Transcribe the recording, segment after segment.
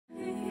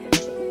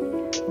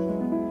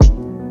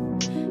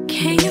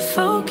can you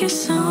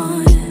focus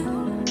on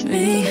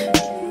me?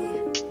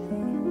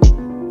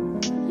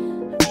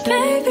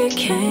 Baby,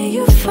 can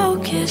you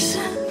focus?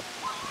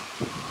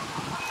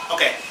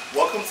 Okay,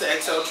 welcome to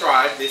XL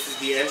Tribe. This is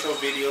the intro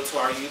video to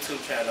our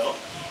YouTube channel,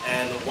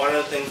 and one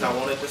of the things I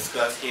want to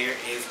discuss here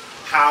is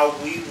how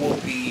we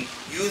will be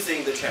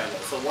using the channel.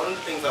 So one of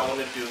the things I want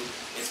to do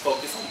is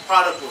focus on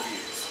product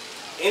reviews.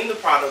 In the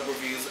product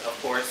reviews, of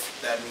course,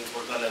 that means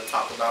we're going to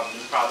talk about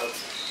new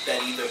products that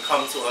either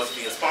come to us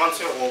via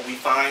sponsor or we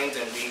find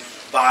and we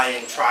buy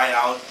and try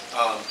out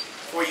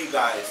for you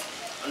guys.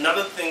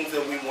 Another thing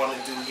that we want to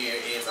do here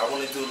is I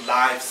want to do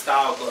live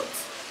style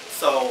books.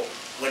 So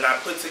when I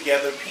put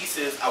together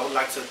pieces, I would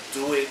like to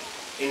do it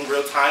in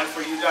real time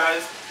for you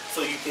guys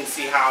so you can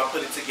see how I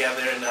put it together,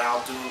 and then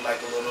I'll do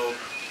like a little,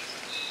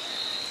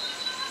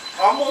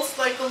 almost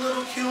like a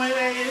little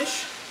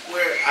Q&A-ish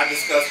where I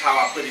discuss how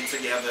I put it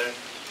together.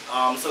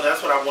 So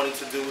that's what I wanted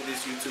to do with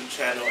this YouTube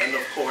channel, and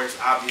of course,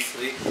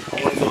 obviously,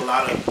 I want to do a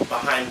lot of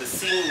behind the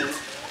scenes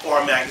for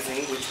our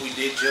magazine, which we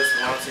did just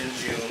launch in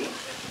June.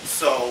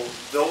 So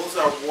those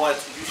are what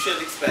you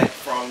should expect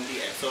from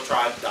the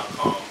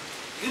XLTribe.com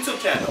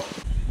YouTube channel.